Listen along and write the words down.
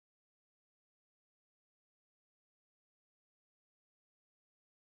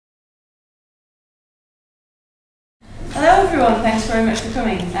Hello everyone, thanks very much for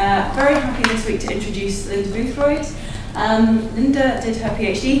coming. Very happy this week to introduce Lynda Boothroyd. Lynda did her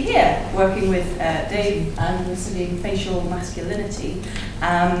PhD here, working with Dave and studying facial masculinity.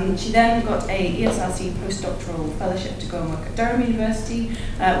 She then got a ESRC postdoctoral fellowship to go and work at Durham University,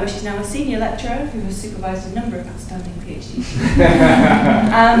 where she's now a senior lecturer who has supervised a number of outstanding PhDs.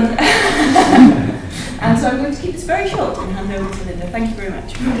 And so I'm going to keep this very short and hand over to Lynda. Thank you very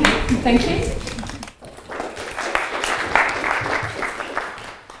much. Thank you.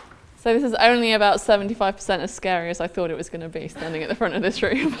 So this is only about 75% as scary as I thought it was going to be, standing at the front of this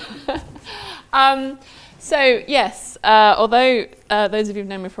room. So yes, although those of you who've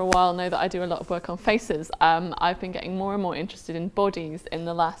known me for a while know that I do a lot of work on faces, I've been getting more and more interested in bodies in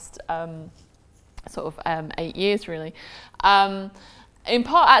the last 8 years, really. In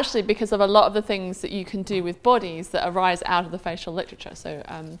part, actually, because of a lot of the things that you can do with bodies that arise out of the facial literature. So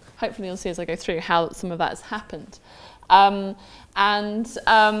hopefully you'll see as I go through how some of that has happened.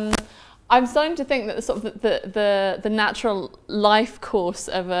 I'm starting to think that the natural life course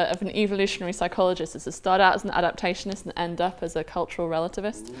of an evolutionary psychologist is to start out as an adaptationist and end up as a cultural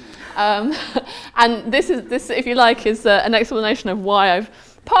relativist. And this, if you like, is an explanation of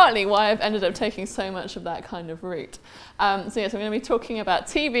partly why I've ended up taking so much of that kind of route. So yes, I'm going to be talking about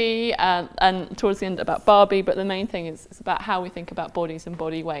TV and towards the end about Barbie, but the main thing is about how we think about bodies and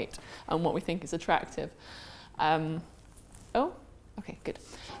body weight and what we think is attractive. Oh, okay, good.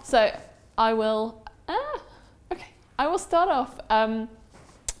 So I will start off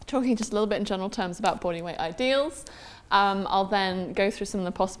talking just a little bit in general terms about body weight ideals. I'll then go through some of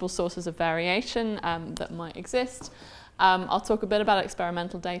the possible sources of variation that might exist. I'll talk a bit about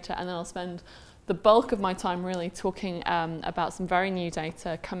experimental data, and then I'll spend the bulk of my time really talking about some very new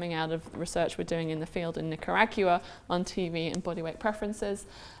data coming out of research we're doing in the field in Nicaragua on TV and body weight preferences.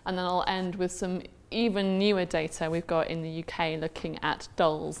 And then I'll end with some even newer data we've got in the UK looking at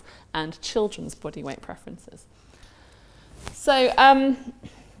dolls and children's body weight preferences. So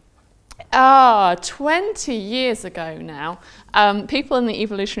 20 years ago now, people in the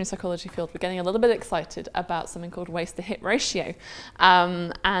evolutionary psychology field were getting a little bit excited about something called waist to hip ratio,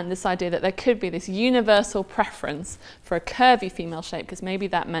 and this idea that there could be this universal preference for a curvy female shape, because maybe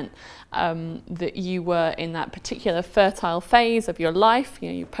that meant that you were in that particular fertile phase of your life,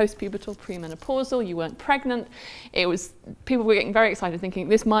 you post-pubertal, premenopausal, you weren't pregnant. People were getting very excited, thinking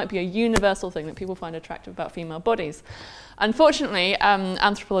this might be a universal thing that people find attractive about female bodies. Unfortunately,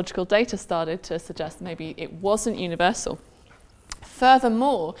 anthropological data started to suggest maybe it wasn't universal.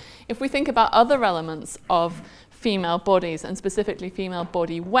 Furthermore, if we think about other elements of female bodies, and specifically female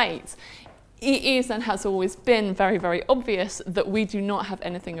body weight, it is and has always been very, very obvious that we do not have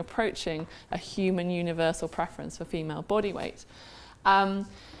anything approaching a human universal preference for female body weight.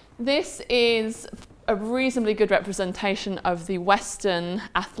 This is a reasonably good representation of the Western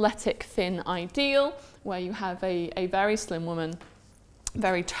athletic thin ideal, where you have a very slim woman,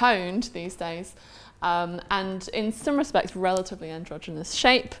 very toned these days, and in some respects relatively androgynous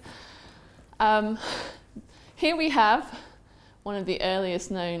shape. Here we have one of the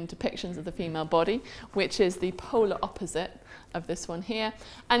earliest known depictions of the female body, which is the polar opposite of this one here.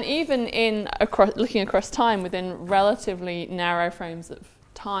 And even looking across time, within relatively narrow frames of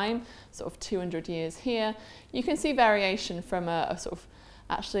time, sort of 200 years here, you can see variation from a sort of,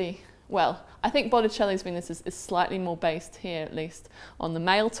 actually, well, I think Botticelli's Venus is slightly more based here, at least, on the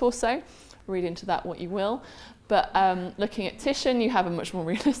male torso. Read into that what you will. But looking at Titian, you have a much more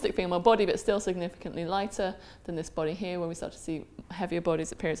realistic female body, but still significantly lighter than this body here, where we start to see heavier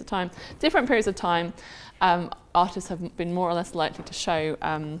bodies at periods of time. Different periods of time, artists have been more or less likely to show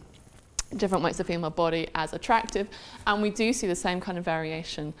different weights of female body as attractive, and we do see the same kind of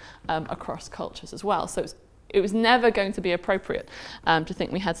variation across cultures as well. So it was never going to be appropriate to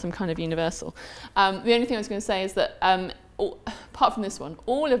think we had some kind of universal. The only thing I was going to say is that apart from this one,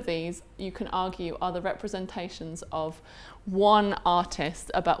 all of these, you can argue, are the representations of one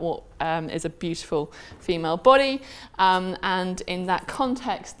artist about what is a beautiful female body. And in that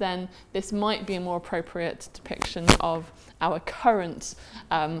context, then, this might be a more appropriate depiction of our current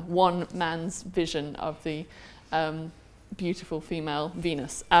one man's vision of the beautiful female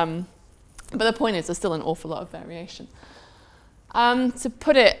Venus. But the point is, there's still an awful lot of variation. To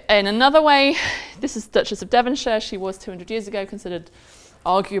put it in another way, this is Duchess of Devonshire. She was 200 years ago considered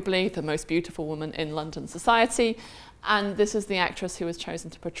arguably the most beautiful woman in London society. And this is the actress who was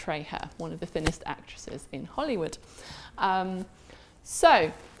chosen to portray her, one of the thinnest actresses in Hollywood.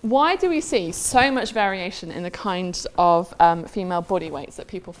 So why do we see so much variation in the kind of female body weights that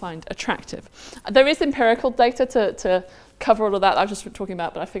people find attractive? There is empirical data to cover all of that I was just talking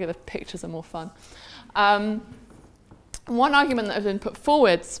about, but I figure the pictures are more fun. One argument that has been put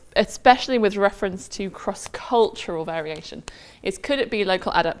forward, especially with reference to cross-cultural variation, is could it be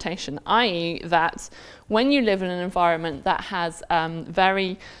local adaptation, i.e. that when you live in an environment that has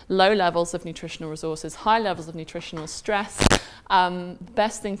very low levels of nutritional resources, high levels of nutritional stress,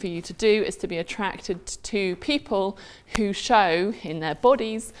 best thing for you to do is to be attracted to people who show in their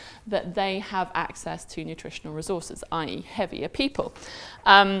bodies that they have access to nutritional resources, i.e. heavier people.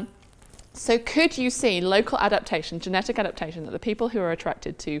 So could you see local adaptation, genetic adaptation, that the people who are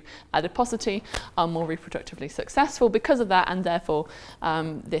attracted to adiposity are more reproductively successful because of that, and therefore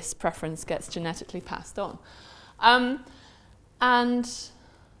this preference gets genetically passed on?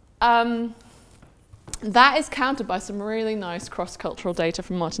 That is countered by some really nice cross-cultural data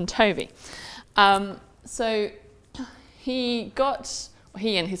from Martin Tovey. So he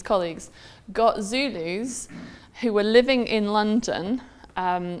and his colleagues got Zulus who were living in London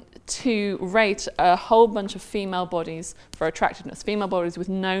to rate a whole bunch of female bodies for attractiveness, female bodies with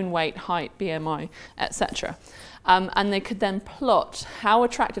known weight, height, BMI, etc. And they could then plot how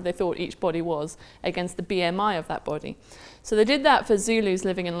attractive they thought each body was against the BMI of that body. So they did that for Zulus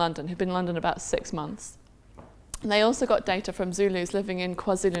living in London, who'd been in London about 6 months. And they also got data from Zulus living in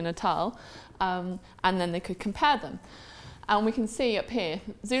KwaZulu-Natal, and then they could compare them. And we can see up here,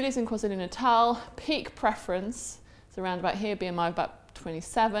 Zulus in KwaZulu-Natal, peak preference, it's around about here, BMI of about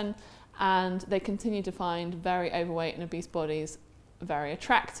 27, and they continue to find very overweight and obese bodies very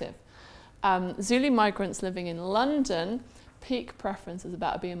attractive. Zulu migrants living in London, peak preference is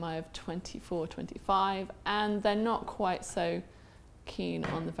about a BMI of 24, 25, and they're not quite so keen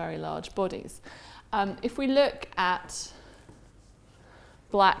on the very large bodies. If we look at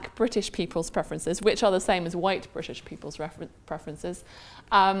black British people's preferences, which are the same as white British people's preferences,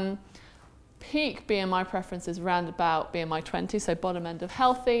 peak BMI preference is around about BMI 20, so bottom end of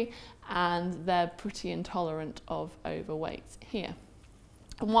healthy, and they're pretty intolerant of overweight here.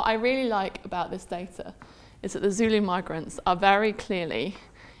 And what I really like about this data is that the Zulu migrants are very clearly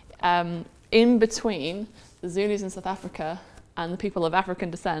in between the Zulus in South Africa and the people of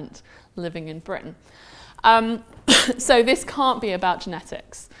African descent living in Britain. So this can't be about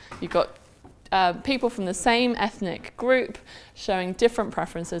genetics. You've got people from the same ethnic group showing different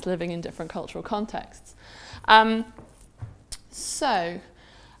preferences living in different cultural contexts. Martin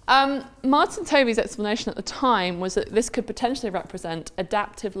Tovey's explanation at the time was that this could potentially represent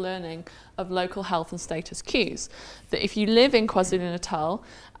adaptive learning of local health and status cues. That if you live in KwaZulu-Natal,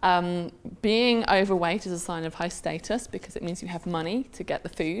 being overweight is a sign of high status because it means you have money to get the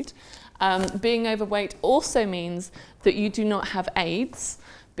food. Being overweight also means that you do not have AIDS,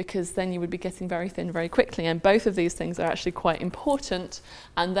 because then you would be getting very thin very quickly, and both of these things are actually quite important,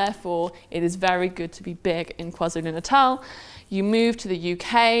 and therefore it is very good to be big in KwaZulu-Natal. You move to the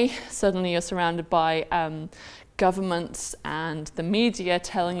UK, suddenly you're surrounded by governments and the media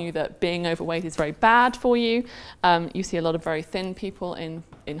telling you that being overweight is very bad for you. You see a lot of very thin people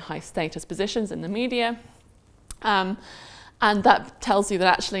in high status positions in the media, and that tells you that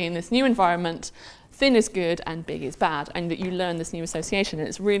actually in this new environment, thin is good and big is bad, and that you learn this new association. And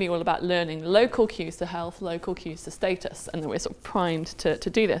it's really all about learning local cues to health, local cues to status, and that we're sort of primed to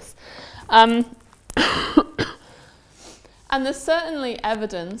do this. And there's certainly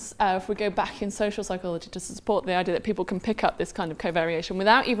evidence, if we go back in social psychology, to support the idea that people can pick up this kind of covariation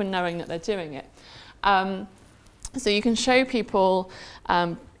without even knowing that they're doing it. So you can show people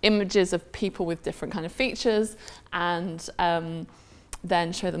images of people with different kind of features, and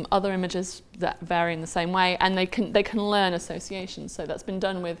then show them other images that vary in the same way, and they can learn associations. So that's been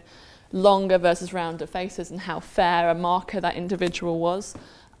done with longer versus rounder faces and how fair a marker that individual was.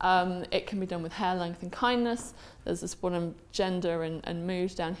 It can be done with hair length and kindness. There's this one on gender and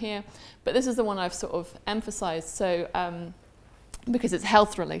mood down here, but this is the one I've sort of emphasized. So because it's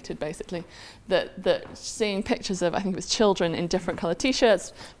health related, basically, that seeing pictures of, I think it was children in different color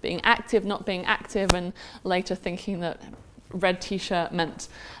t-shirts, being active, not being active, and later thinking that red t-shirt meant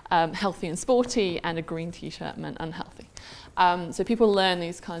healthy and sporty, and a green t-shirt meant unhealthy. So people learn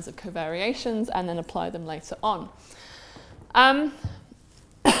these kinds of covariations and then apply them later on.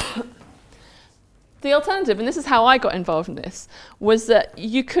 The alternative, and this is how I got involved in this, was that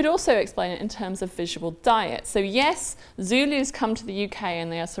you could also explain it in terms of visual diet. So yes, Zulus come to the UK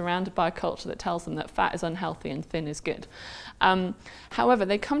and they are surrounded by a culture that tells them that fat is unhealthy and thin is good. However,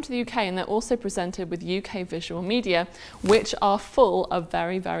 they come to the UK and they're also presented with UK visual media, which are full of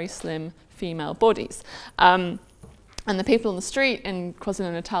very, very slim female bodies. And the people on the street in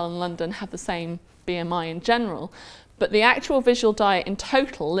KwaZulu-Natal and London have the same BMI in general. But the actual visual diet in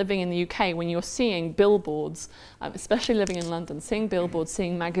total, living in the UK, when you're seeing billboards, especially living in London, seeing billboards,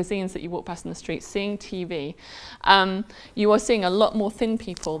 seeing magazines that you walk past in the street, seeing TV, you are seeing a lot more thin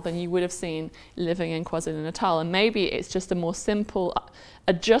people than you would have seen living in KwaZulu-Natal. And maybe it's just a more simple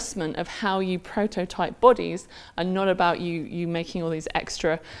adjustment of how you prototype bodies and not about you making all these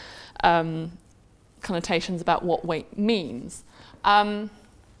extra connotations about what weight means.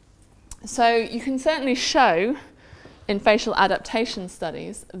 So you can certainly show in facial adaptation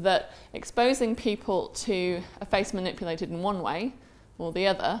studies that exposing people to a face manipulated in one way or the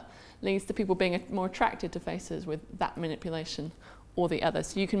other leads to people being more attracted to faces with that manipulation or the other.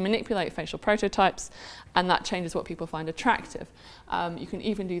 So you can manipulate facial prototypes and that changes what people find attractive. You can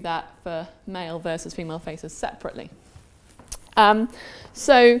even do that for male versus female faces separately.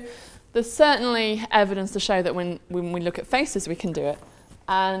 So there's certainly evidence to show that when we look at faces we can do it.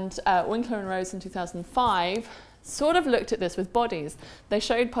 And Winkler and Rose in 2005 sort of looked at this with bodies. They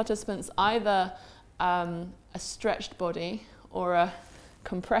showed participants either a stretched body or a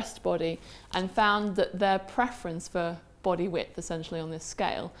compressed body and found that their preference for body width, essentially on this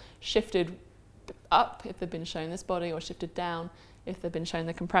scale, shifted up if they'd been shown this body or shifted down if they'd been shown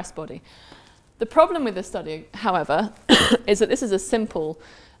the compressed body. The problem with this study, however, is that this is a simple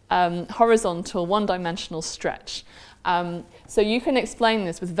horizontal one-dimensional stretch. So you can explain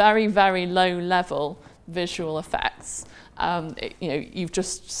this with very, very low level visual effects. You've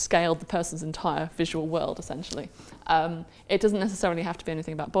just scaled the person's entire visual world, essentially. It doesn't necessarily have to be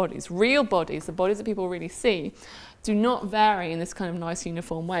anything about bodies. Real bodies, the bodies that people really see, do not vary in this kind of nice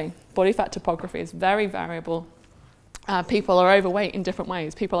uniform way. Body fat topography is very variable. People are overweight in different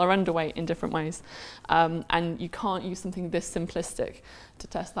ways. People are underweight in different ways. And you can't use something this simplistic to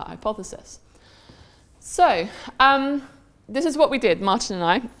test that hypothesis. So, this is what we did, Martin and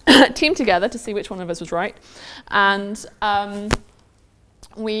I, teamed together to see which one of us was right. And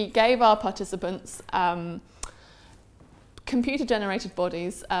we gave our participants computer-generated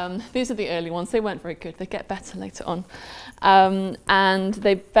bodies. These are the early ones. They weren't very good. They get better later on. And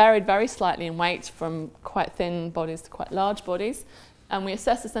they varied very slightly in weight from quite thin bodies to quite large bodies. And we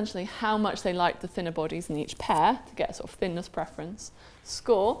assessed essentially how much they liked the thinner bodies in each pair to get a sort of thinness preference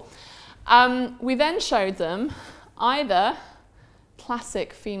score. We then showed them either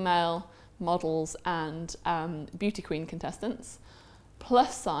classic female models and beauty queen contestants,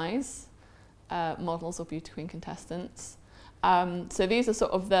 plus size models or beauty queen contestants. So these are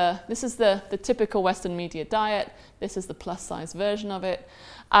sort of this is the typical Western media diet. This is the plus size version of it.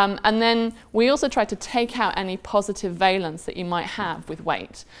 And then we also tried to take out any positive valence that you might have with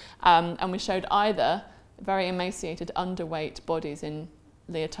weight. And we showed either very emaciated underweight bodies in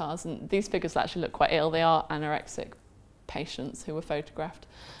leotards, and these figures actually look quite ill. They are anorexic patients who were photographed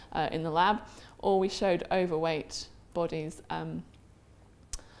in the lab, or we showed overweight bodies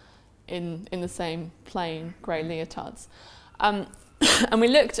in the same plain grey leotards. And we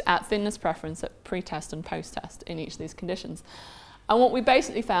looked at thinness preference at pre-test and post-test in each of these conditions. And what we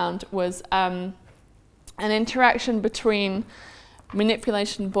basically found was an interaction between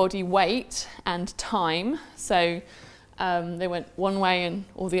manipulation body weight and time. So they went one way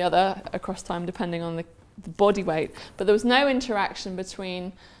or the other across time depending on the body weight, but there was no interaction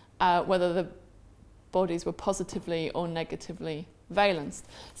between whether the bodies were positively or negatively valenced.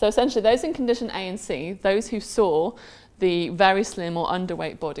 So essentially those in condition A and C, those who saw the very slim or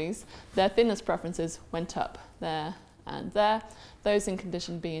underweight bodies, their thinness preferences went up there and there. Those in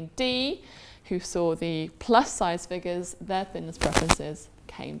condition B and D, who saw the plus size figures, their thinness preferences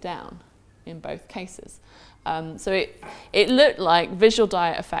came down in both cases. So it looked like visual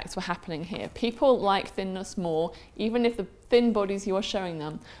diet effects were happening here. People like thinness more, even if the thin bodies you are showing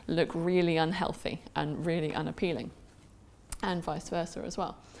them look really unhealthy and really unappealing, and vice versa as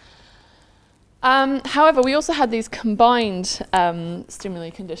well. However, we also had these combined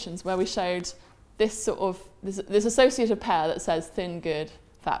stimuli conditions where we showed this sort of this associative pair that says thin good,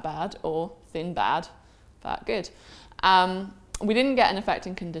 fat bad, or thin bad, fat good. We didn't get an effect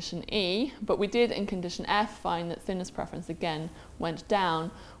in condition E, but we did in condition F find that thinness preference again went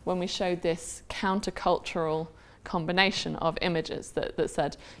down when we showed this countercultural combination of images that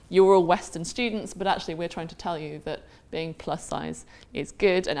said you're all Western students, but actually we're trying to tell you that being plus size is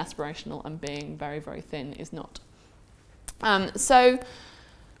good and aspirational and being very, very thin is not.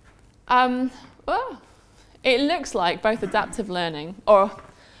 It looks like both adaptive learning, or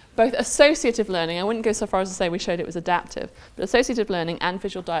both associative learning, I wouldn't go so far as to say we showed it was adaptive, but associative learning and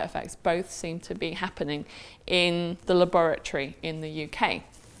visual diet effects both seem to be happening in the laboratory in the UK.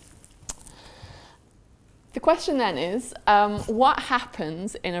 The question then is, what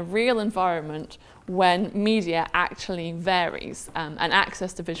happens in a real environment when media actually varies and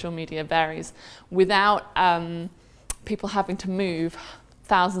access to visual media varies without people having to move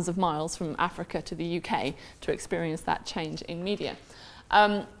thousands of miles from Africa to the UK to experience that change in media.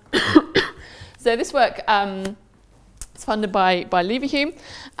 So this work is funded by Leverhulme,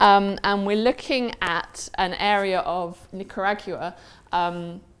 and we're looking at an area of Nicaragua,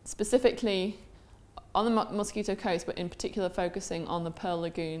 specifically on the Mosquito Coast, but in particular focusing on the Pearl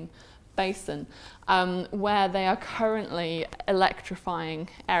Lagoon Basin, where they are currently electrifying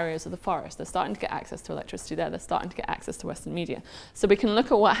areas of the forest. They're starting to get access to electricity there. They're starting to get access to Western media. So we can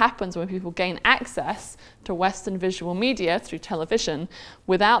look at what happens when people gain access to Western visual media through television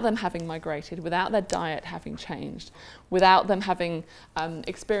without them having migrated, without their diet having changed, without them having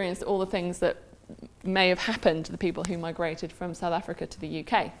experienced all the things that may have happened to the people who migrated from South Africa to the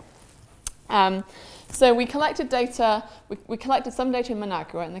UK. So we collected data, we collected some data in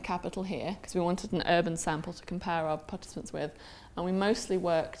Managua, in the capital here, because we wanted an urban sample to compare our participants with, and we mostly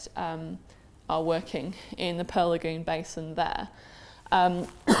are working in the Pearl Lagoon Basin there.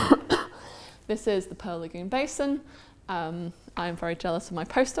 This is the Pearl Lagoon Basin. I am very jealous of my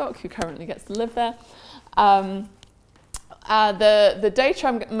postdoc, who currently gets to live there. The data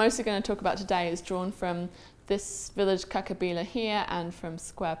I'm mostly going to talk about today is drawn from this village Cacabila here and from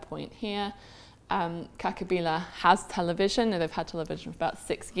Square Point here. Cacabila has television, and they've had television for about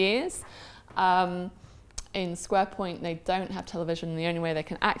 6 years. In Square Point, they don't have television. The only way they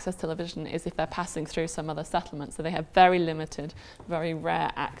can access television is if they're passing through some other settlement. So they have very limited, very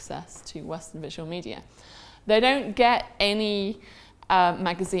rare access to Western visual media. They don't get any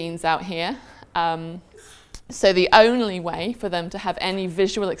magazines out here. So the only way for them to have any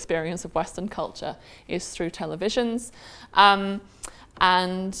visual experience of Western culture is through televisions.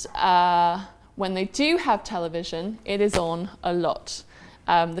 When they do have television, it is on a lot.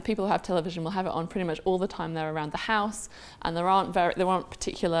 The people who have television will have it on pretty much all the time they're around the house, and there aren't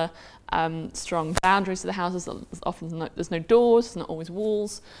particular strong boundaries to the houses. There's no doors, there's not always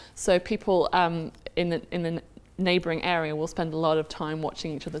walls. So people in the neighbouring area will spend a lot of time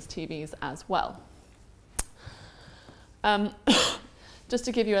watching each other's TVs as well. Just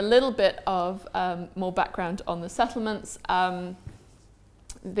to give you a little bit of more background on the settlements,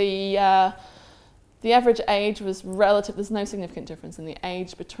 the average age was relative. There's no significant difference in the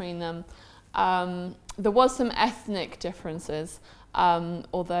age between them. There was some ethnic differences,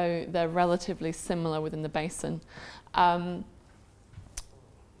 although they're relatively similar within the basin. So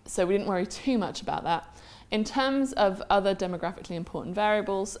we didn't worry too much about that. In terms of other demographically important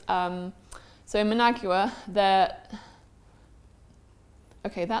variables, so in Managua,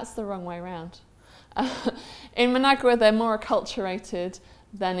 okay, that's the wrong way around. In Managua, they're more acculturated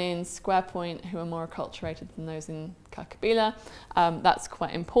than in Square Point, who are more acculturated than those in Cacabila. That's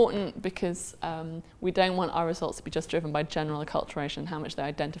quite important because we don't want our results to be just driven by general acculturation, how much they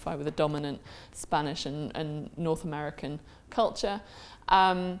identify with the dominant Spanish and North American culture.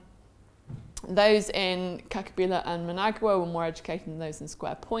 Those in Cacabila and Managua were more educated than those in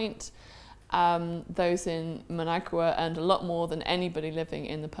Square Point. Those in Managua earned a lot more than anybody living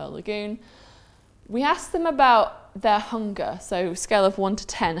in the Pearl Lagoon. We asked them about their hunger, so scale of 1 to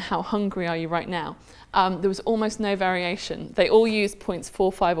 10, how hungry are you right now? There was almost no variation. They all used points 4,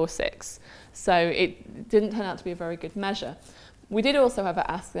 5 or 6, so it didn't turn out to be a very good measure. We did also have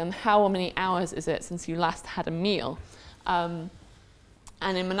to ask them, how many hours is it since you last had a meal? And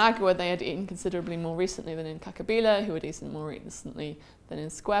in Managua, they had eaten considerably more recently than in Cacabila, who had eaten more recently than in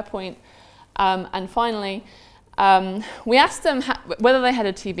Square Point. And finally, we asked them whether they had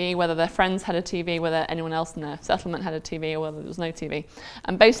a TV, whether their friends had a TV, whether anyone else in their settlement had a TV, or whether there was no TV.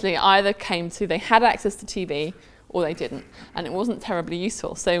 And basically either came to they had access to TV or they didn't. And it wasn't terribly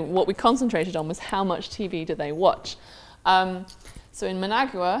useful. So what we concentrated on was how much TV did they watch. So in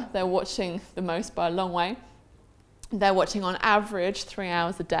Managua, they're watching the most by a long way. They're watching on average 3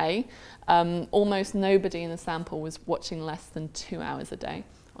 hours a day. Almost nobody in the sample was watching less than 2 hours a day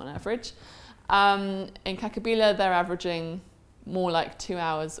on average. In Cacabila, they're averaging more like 2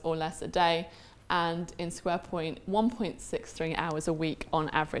 hours or less a day, and in Square Point, 1.63 hours a week on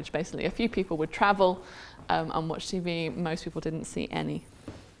average. Basically, a few people would travel and watch TV. Most people didn't see any.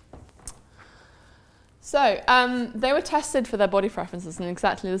 So they were tested for their body preferences in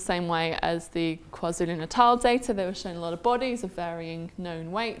exactly the same way as the KwaZulu-Natal data. They were shown a lot of bodies of varying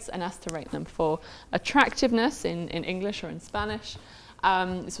known weights and asked to rate them for attractiveness in English or in Spanish.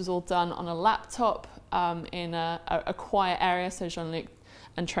 This was all done on a laptop in a quiet area, so Jean-Luc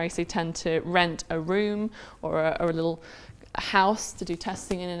and Tracy tend to rent a room or a little house to do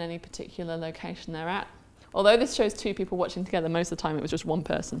testing in any particular location they're at. Although this shows 2 people watching together, most of the time it was just 1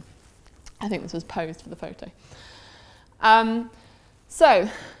 person. I think this was posed for the photo. So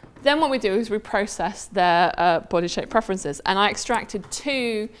then what we do is we process their body shape preferences, and I extracted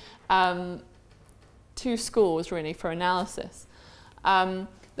two scores really for analysis.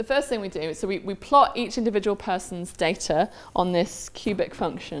 The first thing we do is we plot each individual person's data on this cubic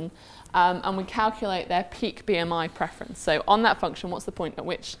function, and we calculate their peak BMI preference. So on that function, what's the point at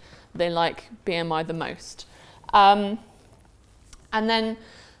which they like BMI the most? And then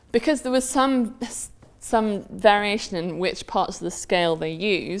because there was some variation in which parts of the scale they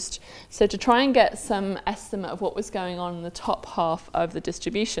used, so to try and get some estimate of what was going on in the top half of the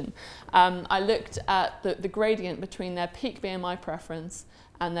distribution, I looked at the gradient between their peak BMI preference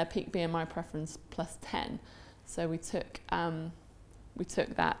and their peak BMI preference plus 10. So we took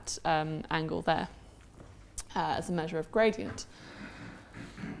that angle there as a measure of gradient.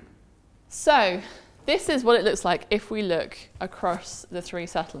 So this is what it looks like if we look across the three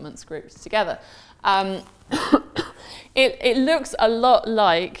settlements groups together. It looks a lot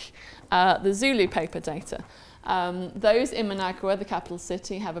like the Zulu paper data. Those in Managua, the capital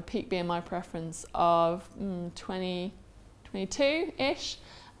city, have a peak BMI preference of 22-ish.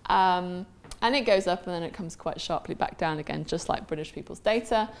 And it goes up and then it comes quite sharply back down again, just like British people's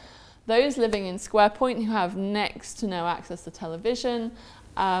data. Those living in Square Point who have next to no access to television,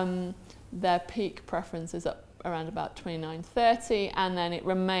 their peak preference is up around about 29-30, and then it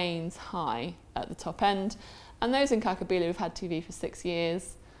remains high at the top end. And those in Kakabila who've had TV for 6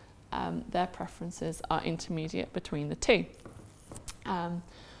 years, their preferences are intermediate between the two.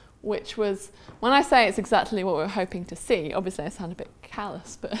 Which was, when I say it's exactly what we were hoping to see, obviously I sound a bit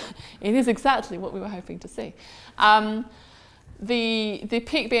callous, but it is exactly what we were hoping to see. The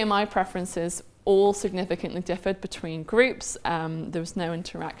peak BMI preferences all significantly differed between groups. There was no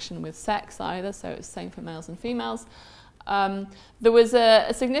interaction with sex either, so it was the same for males and females. There was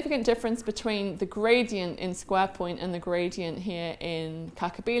a significant difference between the gradient in Square Point and the gradient here in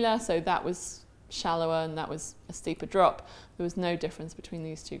Kakabila, so that was shallower and that was a steeper drop. There was no difference between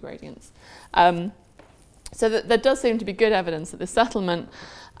these two gradients. So there does seem to be good evidence that the settlement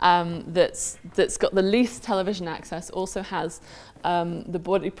that's got the least television access also has the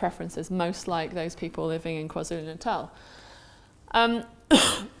body preferences most like those people living in KwaZulu-Natal.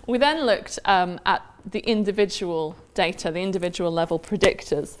 We then looked at the individual data, the individual level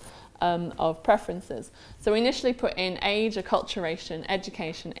predictors of preferences. So we initially put in age, acculturation,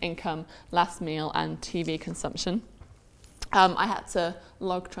 education, income, last meal, and TV consumption. I had to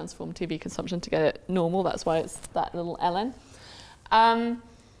log transform TV consumption to get it normal, that's why it's that little ln.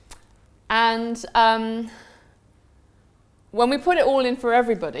 When we put it all in for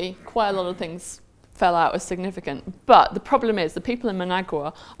everybody, quite a lot of things fell out as significant. But the problem is the people in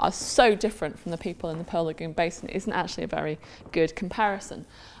Managua are so different from the people in the Pearl Lagoon Basin, it isn't actually a very good comparison.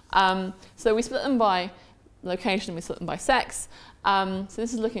 So we split them by location, we split them by sex. So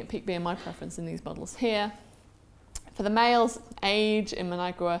this is looking at peak BMI preference in these models here. For the males, age in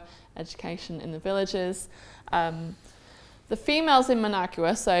Managua, education in the villages. The females in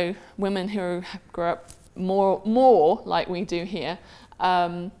Managua, so women who grew up more like we do here,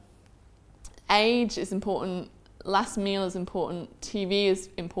 age is important, last meal is important, TV is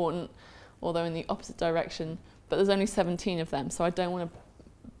important, although in the opposite direction, but there's only 17 of them, so I don't want to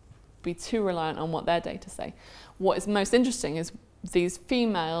be too reliant on what their data say. What is most interesting is these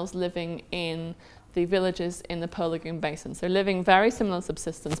females living in the villages in the Pearl Lagoon Basin, so living very similar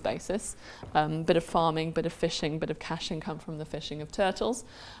subsistence basis, bit of farming, bit of fishing, bit of cash income from the fishing of turtles,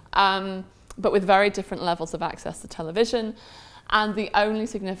 but with very different levels of access to television. And the only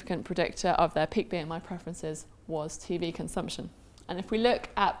significant predictor of their peak BMI preferences was TV consumption. And if we look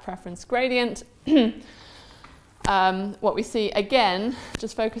at preference gradient, what we see again,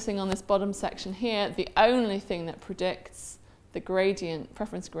 just focusing on this bottom section here, the only thing that predicts the gradient,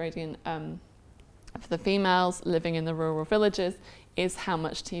 preference gradient for the females living in the rural villages is how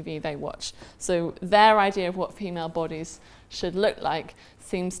much TV they watch. So their idea of what female bodies should look like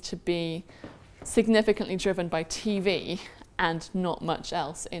seems to be significantly driven by TV and not much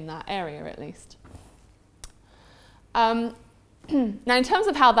else in that area at least. Now in terms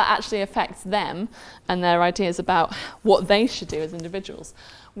of how that actually affects them and their ideas about what they should do as individuals,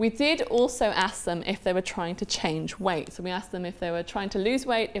 we did also ask them if they were trying to change weight. So we asked them if they were trying to lose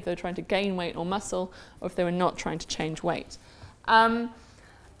weight, if they were trying to gain weight or muscle, or if they were not trying to change weight. And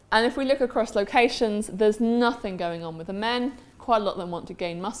if we look across locations, there's nothing going on with the men. Quite a lot of them want to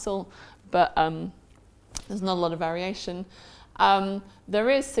gain muscle, but there's not a lot of variation. There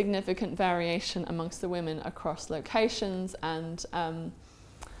is significant variation amongst the women across locations, and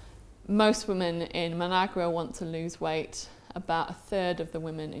most women in Managua want to lose weight about a third of the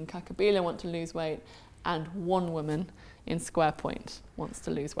women in Nicaraguan want to lose weight, and 1 woman in Square Point wants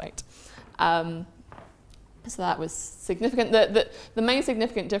to lose weight. So that was significant. The main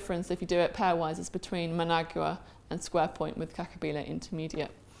significant difference, if you do it pairwise, is between Managua and Square Point, with Nicaraguan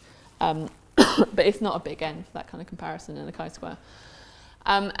intermediate. But it's not a big N for that kind of comparison in a chi-square.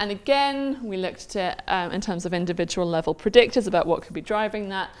 And again, we looked at it in terms of individual level predictors about what could be driving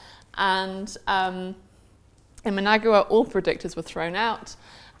that. And in Managua, all predictors were thrown out.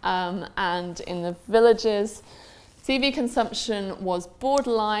 And in the villages, TV consumption was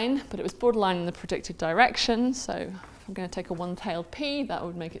borderline, but it was borderline in the predicted direction. So if I'm going to take a one-tailed P, that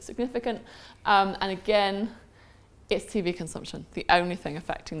would make it significant. And again, it's TV consumption. The only thing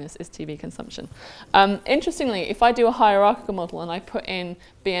affecting this is TV consumption. Interestingly, if I do a hierarchical model and I put in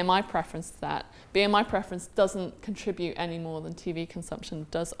BMI preference to that, BMI preference doesn't contribute any more than TV consumption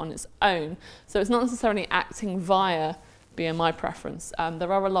does on its own. So it's not necessarily acting via BMI preference.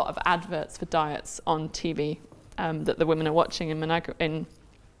 There are a lot of adverts for diets on TV that the women are watching in Managua, in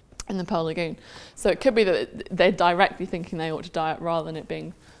the Pearl Lagoon. So it could be that they're directly thinking they ought to diet rather than it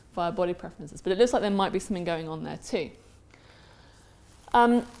being via body preferences. But it looks like there might be something going on there too.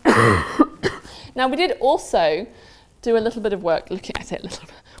 Now, we did also do a little bit of work looking at it. We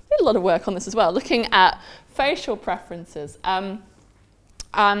did a lot of work on this as well, looking at facial preferences. But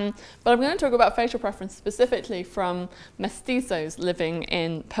I'm going to talk about facial preference specifically from mestizos living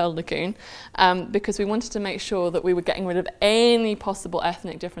in Pearl Lagoon, because we wanted to make sure that we were getting rid of any possible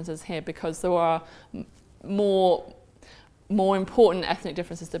ethnic differences here, because there are more important ethnic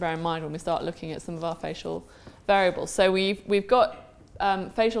differences to bear in mind when we start looking at some of our facial variables. So we've got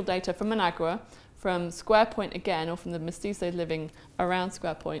facial data from Managua, from Square Point again, or from the mestizos living around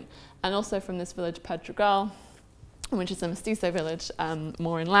Square Point, and also from this village Pedregal, which is a mestizo village,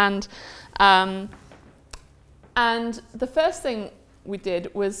 more inland. And the first thing we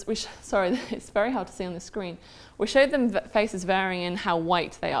did was, sorry, it's very hard to see on the screen. We showed them faces varying in how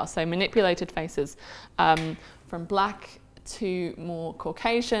white they are, so manipulated faces from black to more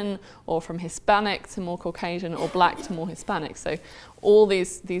Caucasian, or from Hispanic to more Caucasian, or black to more Hispanic. So all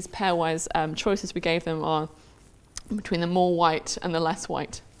these pairwise choices we gave them are between the more white and the less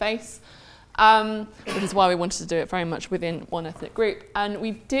white face, which is why we wanted to do it very much within one ethnic group. And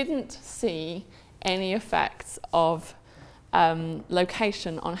we didn't see any effects of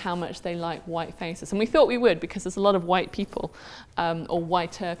location on how much they like white faces. And we thought we would, because there's a lot of white people, or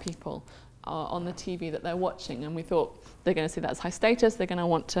whiter people, on the TV that they're watching, and we thought they're going to see that as high status, they're going to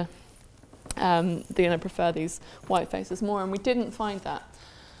want to, they're going to prefer these white faces more, and we didn't find that.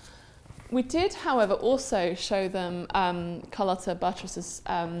 We did, however, also show them Carlotta Buttress's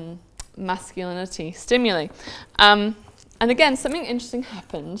masculinity stimuli. And again, something interesting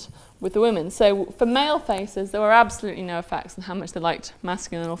happened with the women. So for male faces, there were absolutely no effects on how much they liked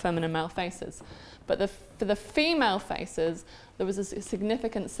masculine or feminine male faces. But for the female faces, there was a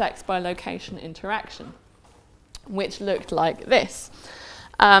significant sex by location interaction, which looked like this.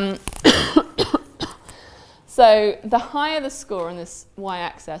 So the higher the score on this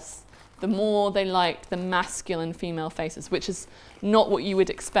y-axis, the more they liked the masculine female faces, which is not what you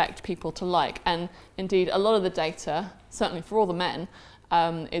would expect people to like. And indeed, a lot of the data, certainly for all the men,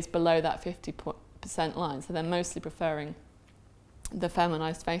 is below that 50% line. So they're mostly preferring the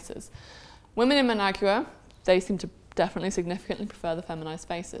feminized faces. Women in Managua, they seem to definitely significantly prefer the feminized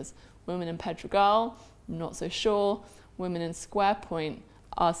faces. Women in Pedregal, I'm not so sure. Women in Square Point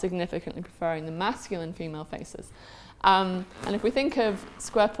are significantly preferring the masculine female faces. And if we think of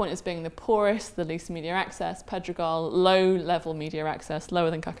Square Point as being the poorest, the least media access, Pedregal, low-level media access,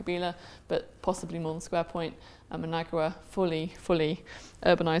 lower than Nicaraguan, but possibly more than Square Point, and Managua, fully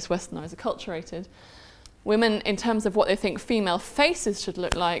urbanized, westernized, acculturated. Women, in terms of what they think female faces should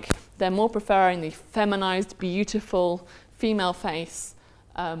look like, they're more preferring the feminized, beautiful female face,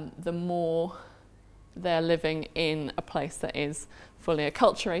 the more they're living in a place that is fully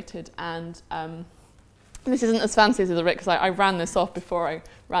acculturated. And this isn't as fancy as the Rick, because I ran this off before I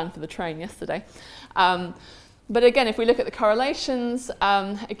ran for the train yesterday. But again, if we look at the correlations,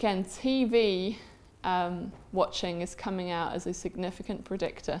 again, TV watching is coming out as a significant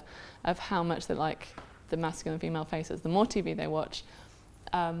predictor of how much they like the masculine and female faces. The more TV they watch,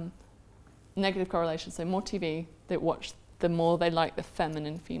 negative correlation, so more TV they watch, the more they like the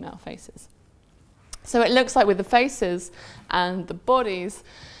feminine female faces. So it looks like with the faces and the bodies,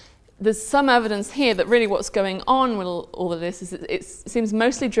 there's some evidence here that really what's going on with all of this is it seems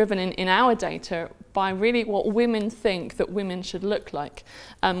mostly driven in our data by really what women think that women should look like,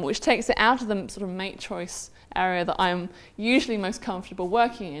 which takes it out of the sort of mate choice area that I'm usually most comfortable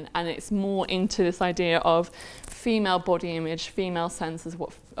working in, and it's more into this idea of female body image, female sense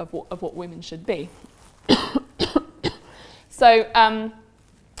of what women should be. So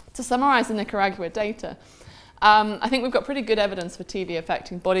to summarize the Nicaragua data, I think we've got pretty good evidence for TV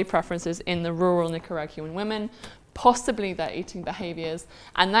affecting body preferences in the rural Nicaraguan women, possibly their eating behaviours,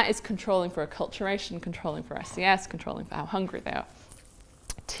 and that is controlling for acculturation, controlling for SES, controlling for how hungry they are.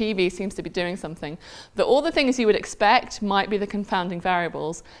 TV seems to be doing something that all the things you would expect might be the confounding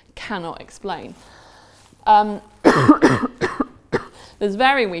variables cannot explain. There's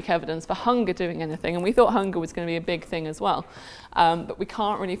very weak evidence for hunger doing anything, and we thought hunger was going to be a big thing as well. But we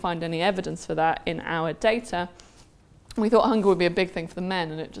can't really find any evidence for that in our data. We thought hunger would be a big thing for the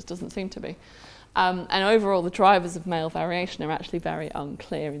men, and it just doesn't seem to be. And overall, the drivers of male variation are actually very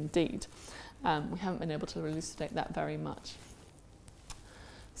unclear indeed. We haven't been able to elucidate that very much.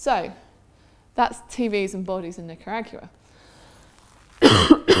 So, that's TVs and bodies in Nicaragua.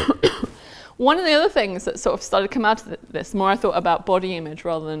 One of the other things that sort of started to come out of this, the more I thought about body image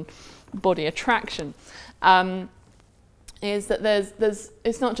rather than body attraction, is that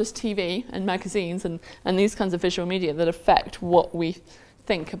it's not just TV and magazines and these kinds of visual media that affect what we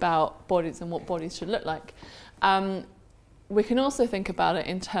think about bodies and what bodies should look like. We can also think about it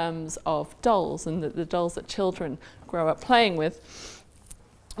in terms of dolls and the dolls that children grow up playing with.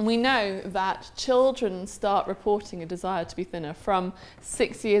 And we know that children start reporting a desire to be thinner from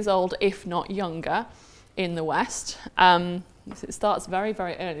 6 years old, if not younger, in the West. So it starts very,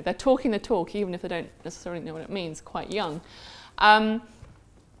 very early. They're talking the talk, even if they don't necessarily know what it means, quite young. And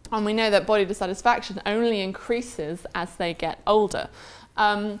we know that body dissatisfaction only increases as they get older.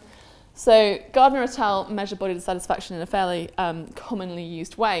 So Gardner et al. Measure body dissatisfaction in a fairly commonly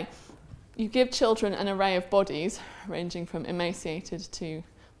used way. You give children an array of bodies, ranging from emaciated to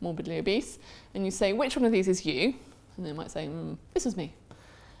morbidly obese, and you say, which one of these is you? And they might say, this is me.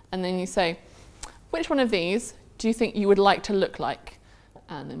 And then you say, which one of these do you think you would like to look like?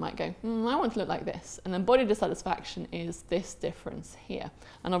 And they might go, I want to look like this. And then body dissatisfaction is this difference here.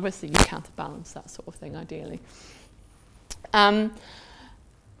 And obviously you counterbalance that sort of thing ideally. And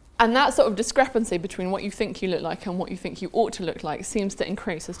that sort of discrepancy between what you think you look like and what you think you ought to look like seems to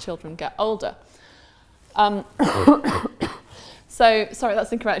increase as children get older. So, sorry,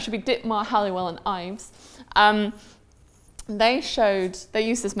 that's incorrect. It should be Dittmar, Halliwell, and Ives. They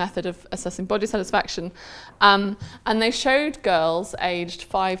used this method of assessing body satisfaction, and they showed girls aged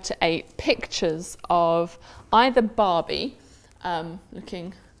 5 to 8 pictures of either Barbie,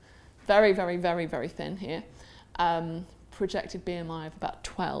 looking very, very, very, very thin here, projected BMI of about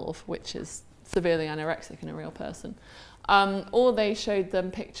 12, which is severely anorexic in a real person, or they showed them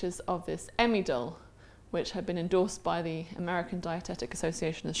pictures of this Emmy doll, which had been endorsed by the American Dietetic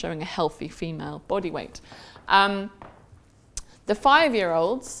Association as showing a healthy female body weight. The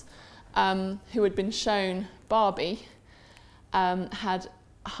 5-year-olds who had been shown Barbie had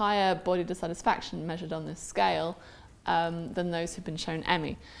higher body dissatisfaction measured on this scale than those who'd been shown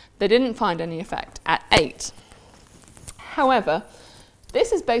Emmy. They didn't find any effect at 8. However,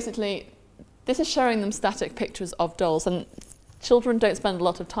 this is showing them static pictures of dolls, and children don't spend a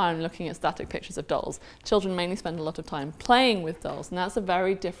lot of time looking at static pictures of dolls. Children mainly spend a lot of time playing with dolls, and that's a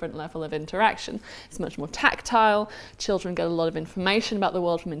very different level of interaction. It's much more tactile. Children get a lot of information about the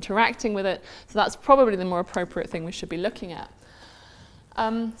world from interacting with it, so that's probably the more appropriate thing we should be looking at.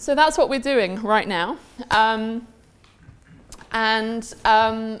 So that's what we're doing right now.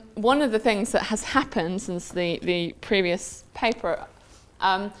 One of the things that has happened since the previous paper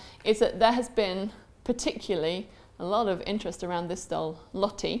is that there has been particularly a lot of interest around this doll,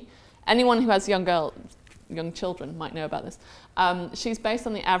 Lottie. Anyone who has young children might know about this. She's based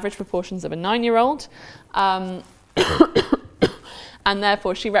on the average proportions of a 9-year-old, and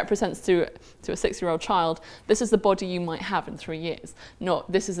therefore she represents to a 6-year-old child, this is the body you might have in 3 years.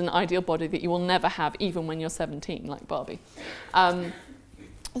 Not, this is an ideal body that you will never have even when you're 17, like Barbie.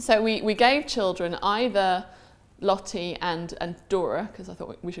 So we gave children either Lottie and Dora, because I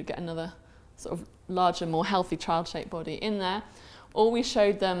thought we should get another sort of larger, more healthy child-shaped body in there, or we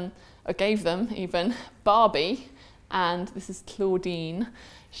showed them, or gave them even, Barbie, and this is Claudine.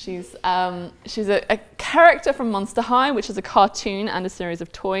 She's a character from Monster High, which is a cartoon and a series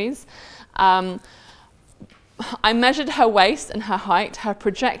of toys. I measured her waist and her height. Her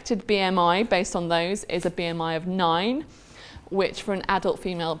projected BMI, based on those, is a BMI of 9, which for an adult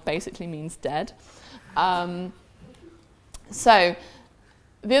female basically means dead. So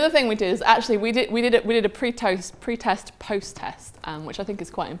the other thing we did is actually we did a pre-test, post-test, which I think is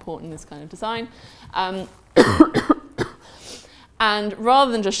quite important in this kind of design. And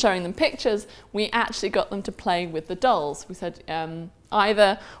rather than just showing them pictures, we actually got them to play with the dolls. We said,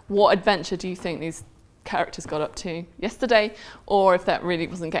 either what adventure do you think these characters got up to yesterday, or if that really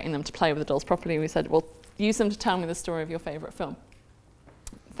wasn't getting them to play with the dolls properly, we said, well, use them to tell me the story of your favourite film.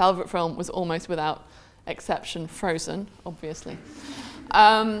 Favourite film was almost without exception Frozen, obviously.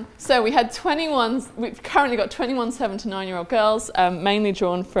 So we had we've currently got 21 7 to 9-year-old girls, mainly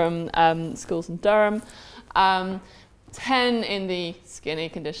drawn from schools in Durham. 10 in the skinny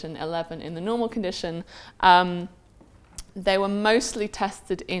condition, 11 in the normal condition. They were mostly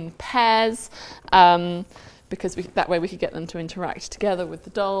tested in pairs because that way we could get them to interact together with the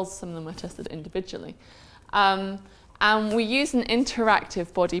dolls. Some of them were tested individually. And we used an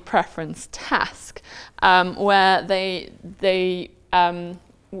interactive body preference task where they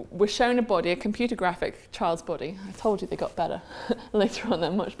were shown a body, a computer graphic child's body. I told you they got better. Later on, they're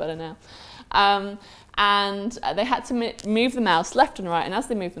much better now. And they had to move the mouse left and right, and as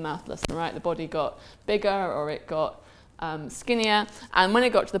they moved the mouse left and right, the body got bigger or it got skinnier. And when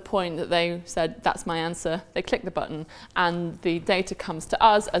it got to the point that they said, that's my answer, they click the button, and the data comes to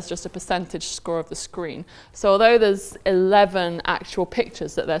us as just a percentage score of the screen. So although there's 11 actual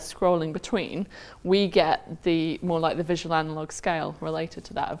pictures that they're scrolling between, we get the more like the visual analog scale related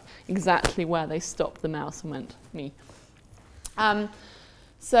to that of exactly where they stopped the mouse and went, me.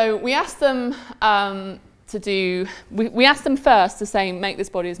 So we asked them we asked them first to say, make this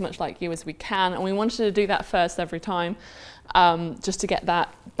body as much like you as we can, and we wanted to do that first every time, just to get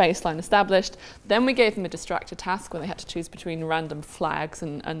that baseline established. Then we gave them a distractor task where they had to choose between random flags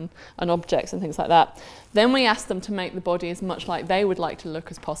and objects and things like that. Then we asked them to make the body as much like they would like to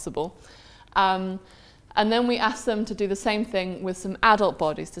look as possible. And then we asked them to do the same thing with some adult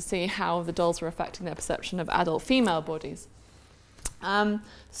bodies to see how the dolls were affecting their perception of adult female bodies.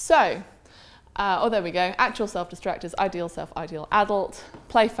 There we go, actual self-distractors, ideal self, ideal adult,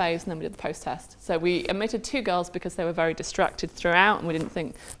 play phase, and then we did the post-test. So we omitted 2 girls because they were very distracted throughout and we didn't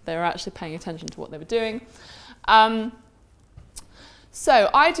think they were actually paying attention to what they were doing. So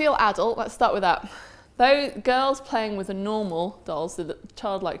ideal adult, let's start with that. Those girls playing with the normal dolls, the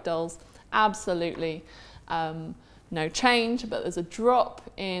childlike dolls, absolutely no change, but there's a drop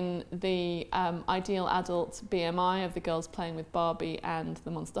in the ideal adult BMI of the girls playing with Barbie and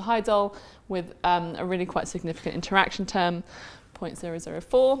the Monster High doll, with a really quite significant interaction term,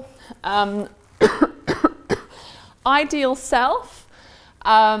 0.004. Ideal self,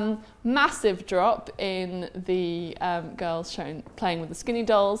 massive drop in the girls playing with the skinny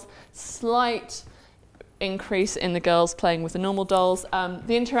dolls, slight increase in the girls playing with the normal dolls.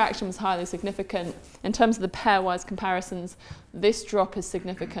 The interaction was highly significant. In terms of the pairwise comparisons, this drop is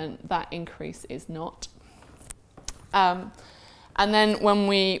significant, that increase is not. And then when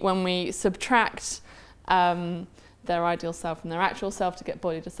we subtract their ideal self from their actual self to get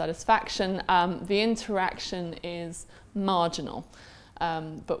body dissatisfaction, the interaction is marginal.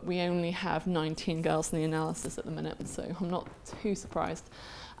 But we only have 19 girls in the analysis at the minute, so I'm not too surprised.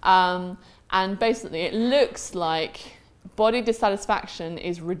 And basically it looks like body dissatisfaction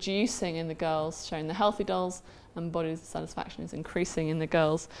is reducing in the girls showing the healthy dolls, and body dissatisfaction is increasing in the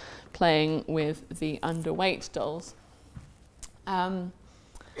girls playing with the underweight dolls.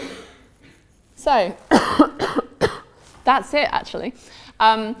 So that's it actually.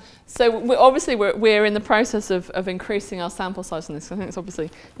 So we're in the process of increasing our sample size on this. I think it's obviously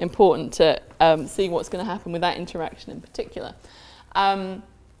important to see what's going to happen with that interaction in particular.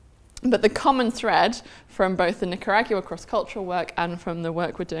 But the common thread from both the Nicaraguan cross-cultural work and from the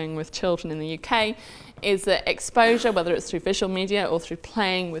work we're doing with children in the UK is that exposure, whether it's through visual media or through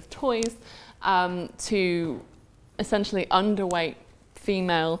playing with toys, to essentially underweight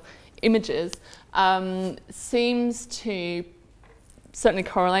female images seems to, certainly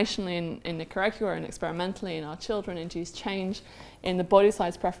correlationally in Nicaragua and experimentally in our children, induce change in the body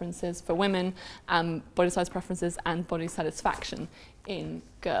size preferences for women, body size preferences and body satisfaction in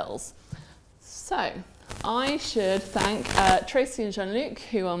girls. So I should thank Tracy and Jean-Luc,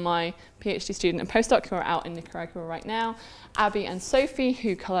 who are my PhD student and postdoc, who are out in Nicaragua right now, Abby and Sophie,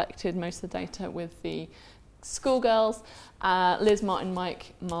 who collected most of the data with the schoolgirls, Liz, Martin,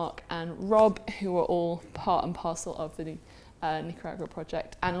 Mike, Mark and Rob, who are all part and parcel of the Nicaragua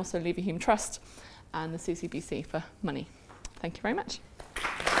project, and also Levy Hume Trust and the CCBC for money. Thank you very much.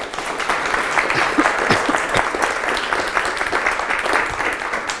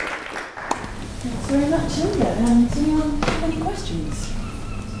 Thanks very much, Lynda. Does anyone have any questions?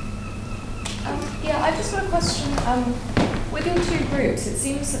 Yeah, I've just got a question. With your two groups, it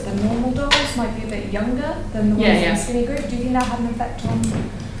seems that the normal dolls might be a bit younger than the ones in the skinny group. Do you think that had an effect on the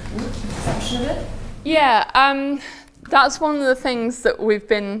perception of it? Yeah, that's one of the things that we've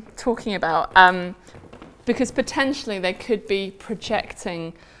been talking about, because potentially they could be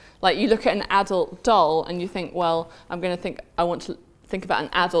projecting, like you look at an adult doll and you think, well, I want to think about an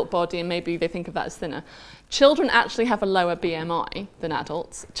adult body, and maybe they think of that as thinner. Children actually have a lower BMI than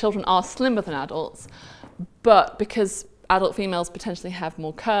adults. Children are slimmer than adults, but because adult females potentially have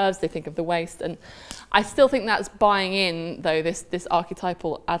more curves, they think of the waist, and I still think that's buying in, though, this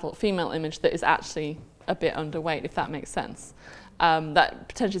archetypal adult female image that is actually a bit underweight, if that makes sense. That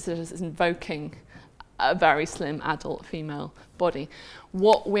potentially suggests it's invoking a very slim adult female body.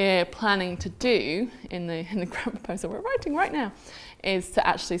 What we're planning to do in the grant proposal we're writing right now is to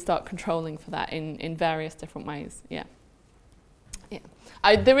actually start controlling for that in various different ways. Yeah.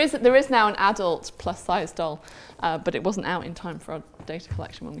 There is now an adult plus size doll, but it wasn't out in time for our data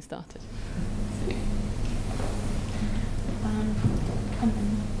collection when we started.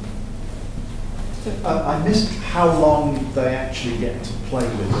 I missed how long they actually get to play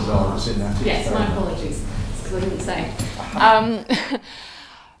with the dolls in that experiment. Yes, my apologies, because I didn't say.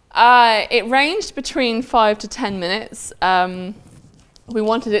 It ranged between 5 to 10 minutes. We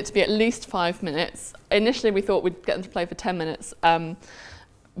wanted it to be at least 5 minutes. Initially, we thought we'd get them to play for 10 minutes,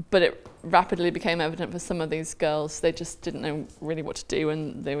 but it rapidly became evident for some of these girls they just didn't know really what to do,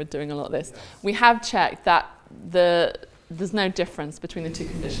 and they were doing a lot of this. We have checked that there's no difference between the two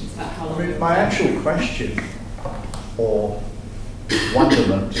conditions. About how long my actual question, or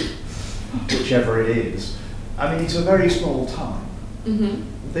wonderment, whichever it is, I mean, it's a very small time.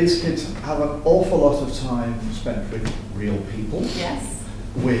 Mm-hmm. These kids have an awful lot of time spent with real people. Yes.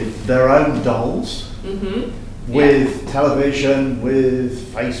 With their own dolls. Mm-hmm. With television,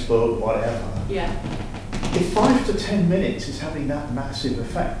 with Facebook, whatever. Yeah. If 5 to 10 minutes is having that massive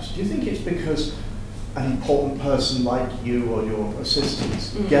effect, do you think it's because an important person like you or your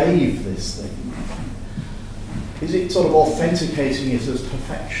assistants gave this thing? Is it sort of authenticating it as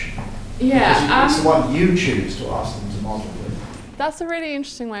perfection? Yeah. Because it's the one you choose to ask them to model with. That's a really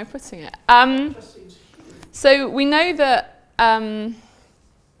interesting way of putting it. So we know that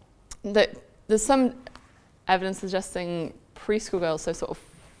that there's some evidence suggesting preschool girls, so sort of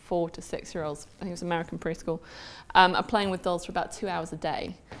 4 to 6 year olds, I think it was American preschool, are playing with dolls for about 2 hours a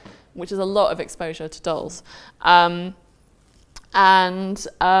day, which is a lot of exposure to dolls. Some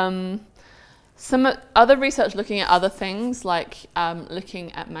other research looking at other things, like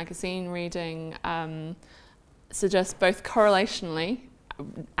looking at magazine reading, suggests both correlationally,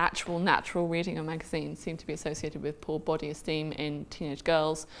 actual natural reading of magazines seem to be associated with poor body esteem in teenage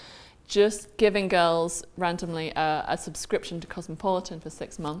girls. Just giving girls randomly a subscription to Cosmopolitan for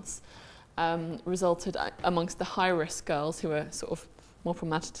 6 months resulted, amongst the high-risk girls who were sort of more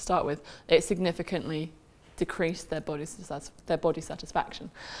problematic to start with, it significantly decreased their body satisfaction.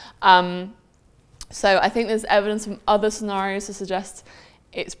 So I think there's evidence from other scenarios to suggest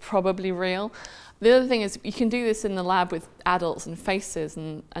it's probably real. The other thing is you can do this in the lab with adults and faces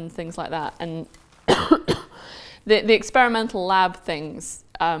and things like that. And the experimental lab things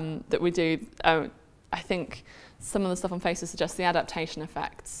that we do, I think some of the stuff on faces suggests the adaptation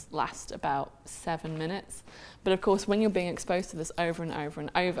effects last about 7 minutes. But of course, when you're being exposed to this over and over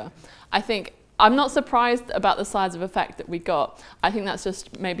and over, I'm not surprised about the size of effect that we got. I think that's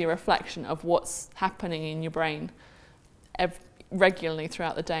just maybe a reflection of what's happening in your brain regularly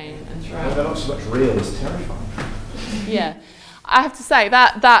throughout the day and throughout. They're not so much real as terrifying. Yeah. I have to say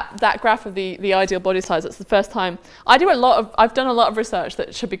that graph of the ideal body size, it's the first time I've done a lot of research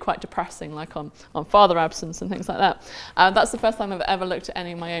that should be quite depressing, like on father absence and things like that. That's the first time I've ever looked at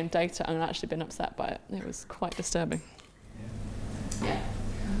any of my own data and actually been upset by it. It was quite disturbing. Yeah.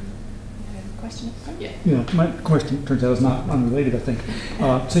 Question? Yeah, my question turns out is not unrelated, I think.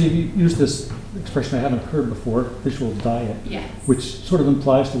 So you used this expression I haven't heard before, visual diet, yes, which sort of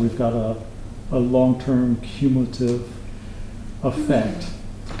implies that we've got a long-term cumulative effect.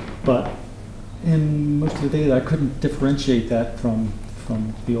 But in most of the data, I couldn't differentiate that from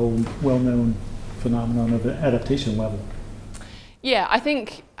the old well-known phenomenon of the adaptation level. Yeah, I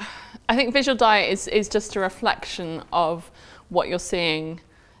think visual diet is just a reflection of what you're seeing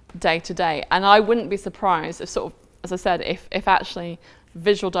day to day, and I wouldn't be surprised if, sort of, as I said, if actually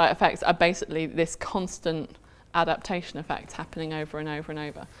visual diet effects are basically this constant adaptation effect happening over and over and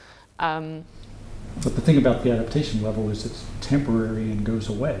over. But the thing about the adaptation level is it's temporary and goes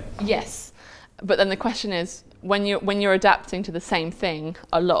away. Yes, but then the question is, when you're adapting to the same thing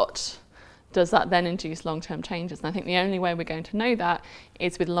a lot, does that then induce long-term changes? And I think the only way we're going to know that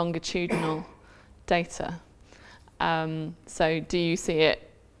is with longitudinal data. So do you see it,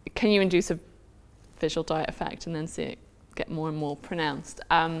 can you induce a visual diet effect and then see it get more and more pronounced?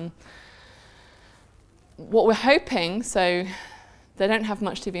 What we're hoping, so they don't have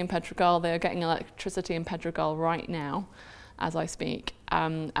much TV in Pedregal, they're getting electricity in Pedregal right now as I speak,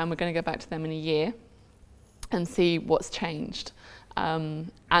 and we're going to go back to them in a year and see what's changed.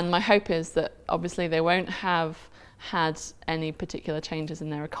 And my hope is that obviously they won't have had any particular changes in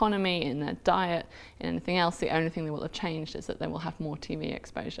their economy, in their diet, in anything else. The only thing that will have changed is that they will have more TV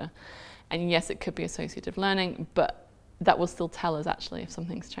exposure. And yes, it could be associative learning, but that will still tell us actually if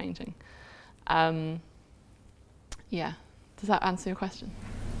something's changing. Yeah, does that answer your question?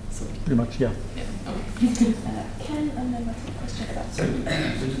 Pretty much, yeah. Ken, and then a question about so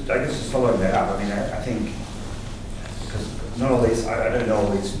I guess just following that up, I mean, I think, because not all these, I don't know all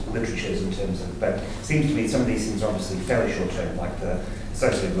these literatures in terms of, but it seems to me some of these things are obviously fairly short term, like the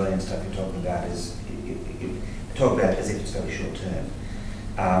associative learning stuff you're talking about is, you talk about it as if it's fairly short term.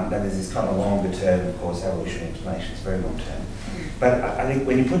 Then there's this kind of longer term, of course, evolutionary explanation, it's very long term. But I think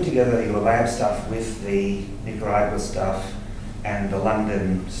when you put together your lab stuff with the Nicaragua stuff and the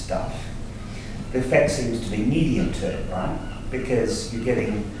London stuff, the effect seems to be medium term, right? Because you're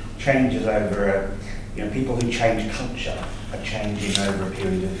getting changes over, people who change culture are changing over a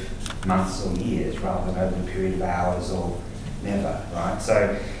period of months or years rather than over a period of hours or never, right?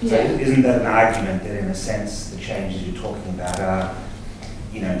 So isn't that an argument that in a sense the changes you're talking about are,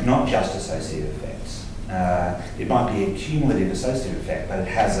 not just associative effects? It might be a cumulative associative effect, but it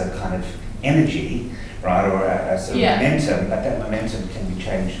has a kind of energy, right, or a sort of momentum, but that momentum can be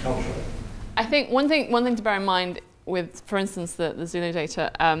changed culturally. I think one thing to bear in mind with, for instance, the Zulu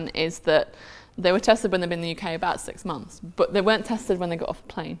data is that they were tested when they've been in the UK about 6 months, but they weren't tested when they got off a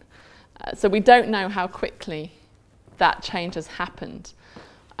plane. So we don't know how quickly that change has happened.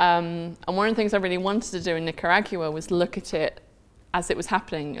 And one of the things I really wanted to do in Nicaragua was look at it as it was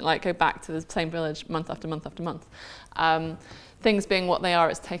happening, like go back to the same village month after month after month. Things being what they are,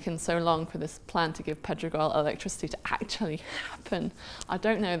 it's taken so long for this plan to give Pedregal electricity to actually happen. I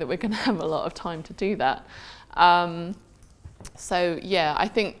don't know that we're going to have a lot of time to do that. So yeah, I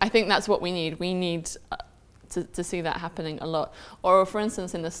think that's what we need. We need to see that happening a lot. Or for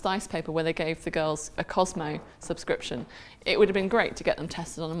instance, in the STICE paper where they gave the girls a Cosmo subscription, it would have been great to get them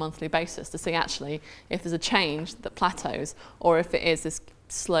tested on a monthly basis to see actually if there's a change that plateaus or if it is this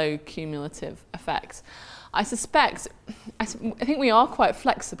slow cumulative effect. I suspect, I think we are quite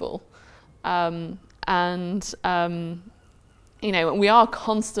flexible, and we are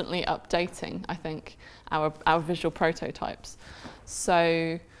constantly updating, I think, our visual prototypes.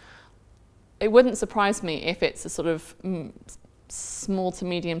 So it wouldn't surprise me if it's a sort of small to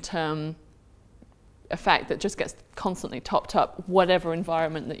medium term effect that just gets constantly topped up, whatever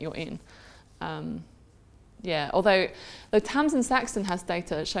environment that you're in. Yeah, although Tamsin Saxton has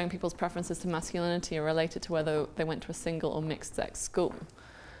data showing people's preferences to masculinity are related to whether they went to a single or mixed sex school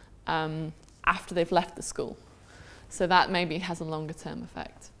after they've left the school. So that maybe has a longer term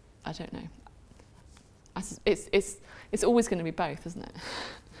effect. I don't know. It's always going to be both, isn't it?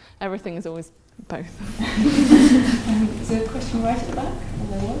 Everything is always both. Is there a question right at the back? Or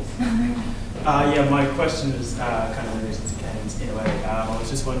there was? Yeah, my question is kind of related to Ken's in a way. I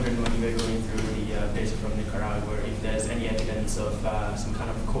was just wondering when you were going through the data from Nicaragua, if there's any evidence of some kind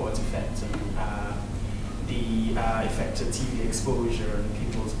of cohort effect on the effect of TV exposure and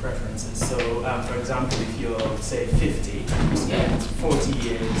people's preferences. So, for example, if you're, say, 50, you spent 40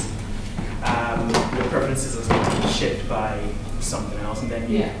 years, your preferences are going to be shaped by something else, and then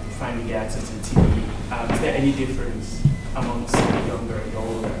you finally get access to TV. Is there any difference amongst the younger and the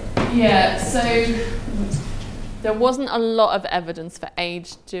older? Yeah, so there wasn't a lot of evidence for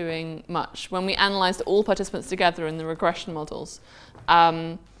age doing much. When we analysed all participants together in the regression models,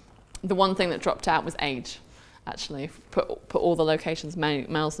 the one thing that dropped out was age, actually, put all the locations,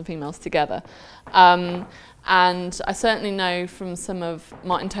 males and females, together. And I certainly know from some of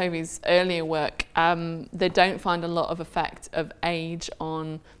Martin Tovey's earlier work, they don't find a lot of effect of age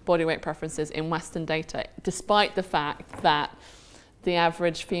on body weight preferences in Western data, despite the fact that the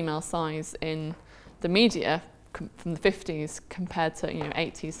average female size in the media from the 50s compared to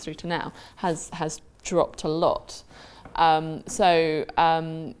 80s through to now has dropped a lot. So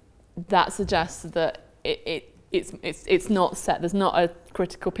that suggests that it's not set. There's not a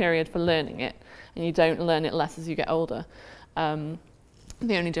critical period for learning it, and you don't learn it less as you get older.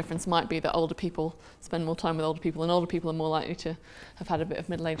 The only difference might be that older people spend more time with older people, and older people are more likely to have had a bit of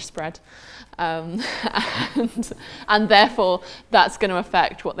middle-age spread, and therefore that's going to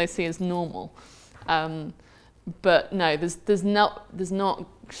affect what they see as normal. But no, there's not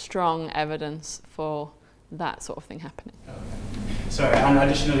strong evidence for that sort of thing happening. Okay. Sorry, and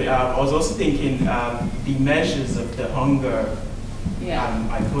additionally, I was also thinking the measures of the hunger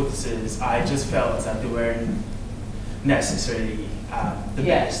hypothesis, I just felt that they weren't necessarily the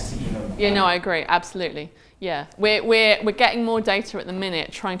best, you know. Yeah, no, I agree, absolutely. Yeah, we're getting more data at the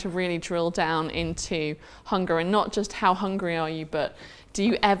minute, trying to really drill down into hunger, and not just how hungry are you, but do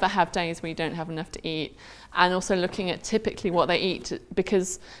you ever have days where you don't have enough to eat? And also looking at typically what they eat,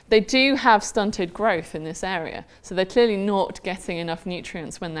 because they do have stunted growth in this area, so they're clearly not getting enough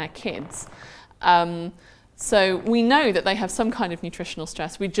nutrients when they're kids. So we know that they have some kind of nutritional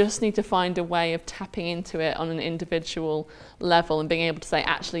stress. We just need to find a way of tapping into it on an individual level and being able to say,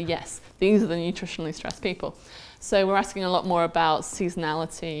 actually, yes, these are the nutritionally stressed people. So we're asking a lot more about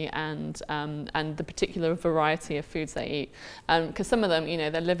seasonality and the particular variety of foods they eat. Because some of them, you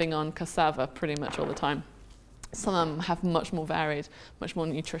know, they're living on cassava pretty much all the time. Some of them have much more varied, much more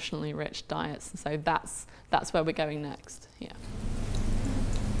nutritionally rich diets. And so that's where we're going next. Yeah.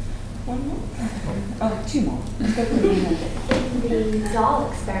 One more? Oh, two more. Let's go for In the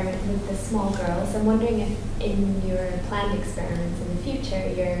doll experiment with the small girls, I'm wondering if in your planned experiments in the future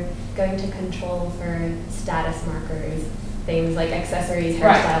you're going to control for status markers, things like accessories,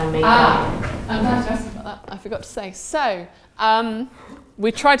 hairstyle, makeup. I'm glad you asked about that. I forgot to say. So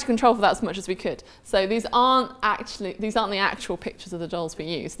we tried to control for that as much as we could. So these aren't the actual pictures of the dolls we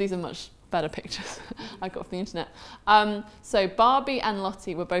use. These are much better pictures I got from the internet. So Barbie and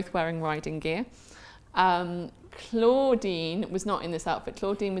Lottie were both wearing riding gear. Claudine was not in this outfit.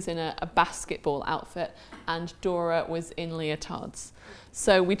 Claudine was in a basketball outfit, and Dora was in leotards.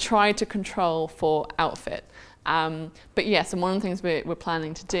 So we tried to control for outfit. But yes, and one of the things we're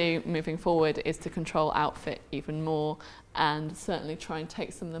planning to do moving forward is to control outfit even more, and certainly try and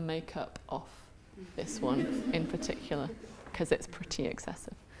take some of the makeup off this one in particular, because it's pretty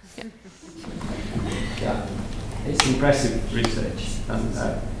excessive. Yeah. Yeah, it's impressive research.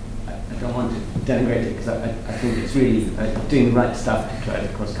 I don't want to denigrate it, because I think it's really doing the right stuff to try to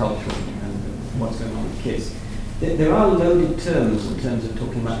cross-cultural and what's going on with kids. There are loaded terms in terms of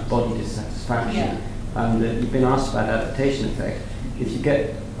talking about body dissatisfaction. Yeah. And you've been asked about adaptation effect. If you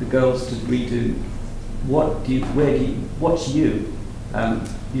get the girls to redo what's you,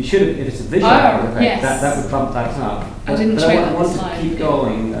 you should have, if it's a visual effect, yes. that would bump that up. I didn't but show I that want slide. to keep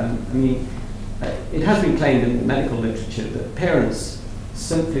going. I mean, it has been claimed in the medical literature that parents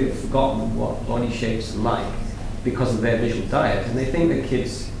simply have forgotten what body shapes are like because of their visual diet, and they think their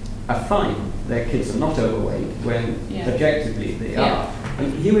kids are fine. Their kids are not overweight when objectively they are.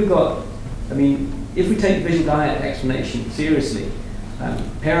 And here we've got, I mean, if we take visual diet explanation seriously,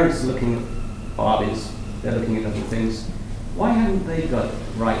 parents are looking at Barbies, they're looking at other things. Why haven't they got it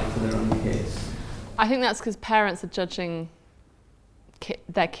right for their own kids? I think that's because parents are judging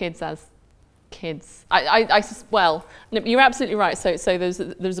their kids as kids. Well, no, you're absolutely right. So there's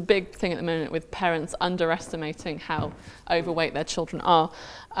a big thing at the moment with parents underestimating how overweight their children are,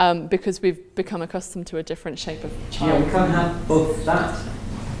 because we've become accustomed to a different shape of child. Yeah, we can't have both that,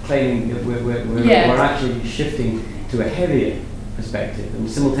 claiming that we're actually shifting to a heavier perspective, and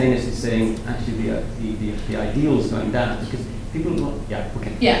simultaneously saying actually the ideal's going down, because people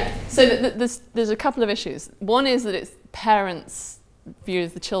So there's a couple of issues. One is that it's parents' view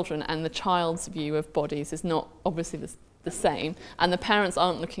of the children and the child's view of bodies is not obviously the same, and the parents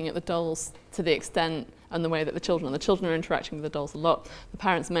aren't looking at the dolls to the extent and the way that the children are interacting with the dolls a lot. The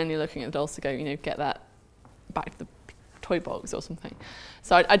parents mainly looking at the dolls to go, you know, get that back to the toy box or something.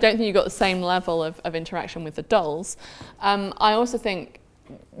 So I don't think you've got the same level of interaction with the dolls. I also think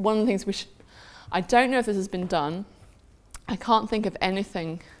one of the things I don't know if this has been done. I can't think of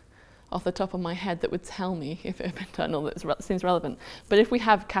anything off the top of my head that would tell me if it had been done or that seems relevant. But if we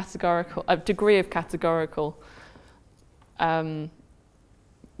have a degree of categorical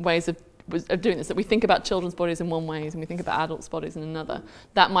ways of doing this, that we think about children's bodies in one way and we think about adults' bodies in another,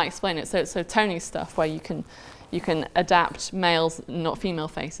 that might explain it. So Tony's stuff, where you can adapt males, not female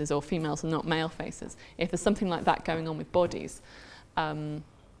faces, or females and not male faces. If there's something like that going on with bodies,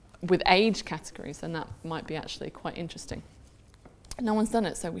 with age categories, then that might be actually quite interesting. No one's done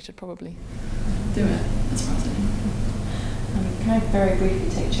it, so we should probably do it. That's fascinating. Can I very briefly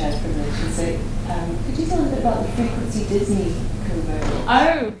take chair's privilege and say, could you tell us a bit about the frequency Disney convergence?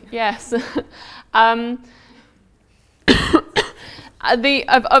 Oh, yes.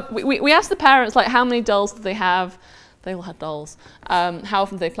 We asked the parents, like, how many dolls do they have? They all had dolls. How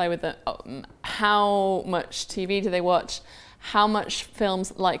often do they play with them? How much TV do they watch? How much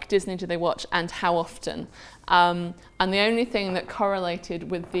films like Disney do they watch, and how often? And the only thing that correlated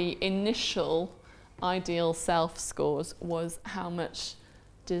with the initial ideal self scores was how much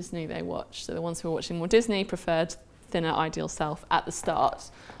Disney they watched. So the ones who were watching more Disney preferred thinner ideal self at the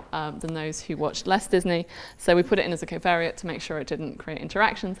start than those who watched less Disney. So we put it in as a covariate to make sure it didn't create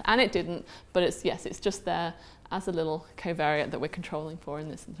interactions, and it didn't, but it's, yes, it's just there as a little covariate that we're controlling for in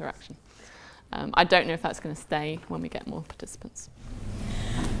this interaction. I don't know if that's going to stay when we get more participants.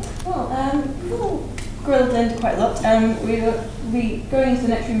 Well, we've all grilled Lynda quite a lot. We'll be going into the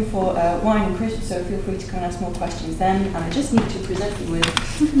next room for wine and crisps, so feel free to come and ask more questions then. And I just need to present you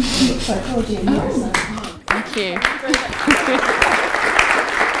with psychology and neuroscience. Thank you.